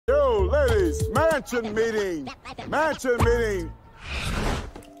ladies, mansion meeting. Mansion meeting.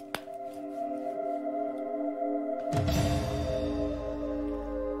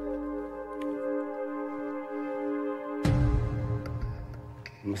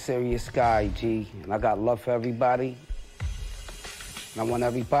 I'm a serious guy, G, and I got love for everybody. And I want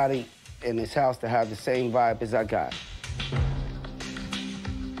everybody in this house to have the same vibe as I got.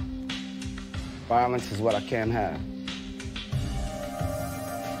 Violence is what I can't have.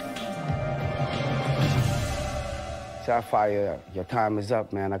 Saaphyri, your time is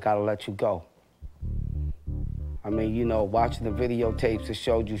up, man. I gotta let you go. I mean, you know, watching the videotapes that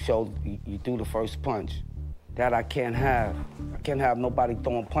showed you threw the first punch. That I can't have. I can't have nobody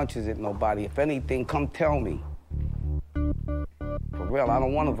throwing punches at nobody. If anything, come tell me. For real, I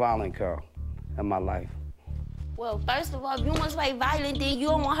don't want a violent girl in my life. Well, first of all, if you want somebody violent, then you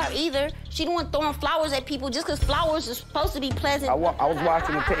don't want her either. She don't want throwing flowers at people just because flowers are supposed to be pleasant. I was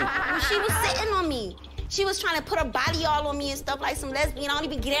watching the tape. She was sitting on me. She was trying to put her body all on me and stuff like some lesbian. I don't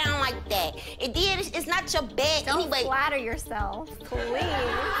even get down like that. It did. It's not your bed anyway. Don't flatter yourself, please.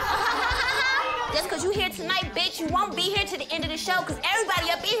 Just because you here tonight, bitch, you won't be here to the end of the show because everybody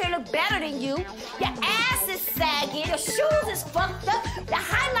up in here look better than you. Your ass is sagging, your shoes is fucked up, the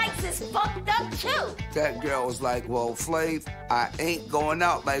highlights is fucked up too. That girl was like, well, Flav, I ain't going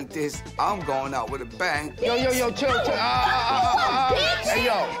out like this. I'm going out with a bang. Yo, chill. Hey,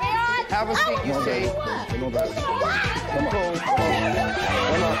 yo, have a seat, you see.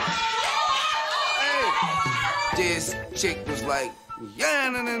 Hey, this chick was like, yeah,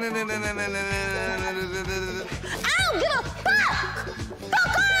 I don't give a fuck! Fuck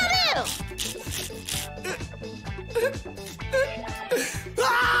all them!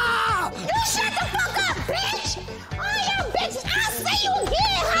 ah! You shut the fuck up, bitch! All y'all bitches, I'll see you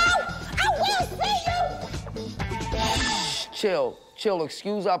again, hoe! I will see you! Chill,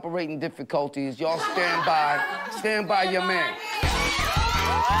 excuse operating difficulties. Y'all stand by your man.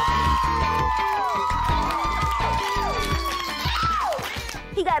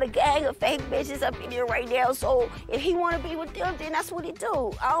 He got a gang of fake bitches up in here right now, so if he want to be with them, then that's what he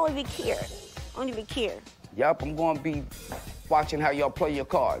do. I don't even care. Yup, I'm gonna be watching how y'all play your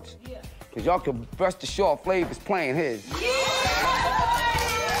cards. Yeah. Cause y'all can rest assured Flav is playing his. Yeah.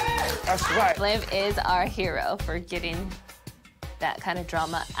 That's right. Flav is our hero for getting that kind of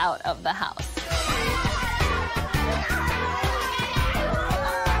drama out of the house.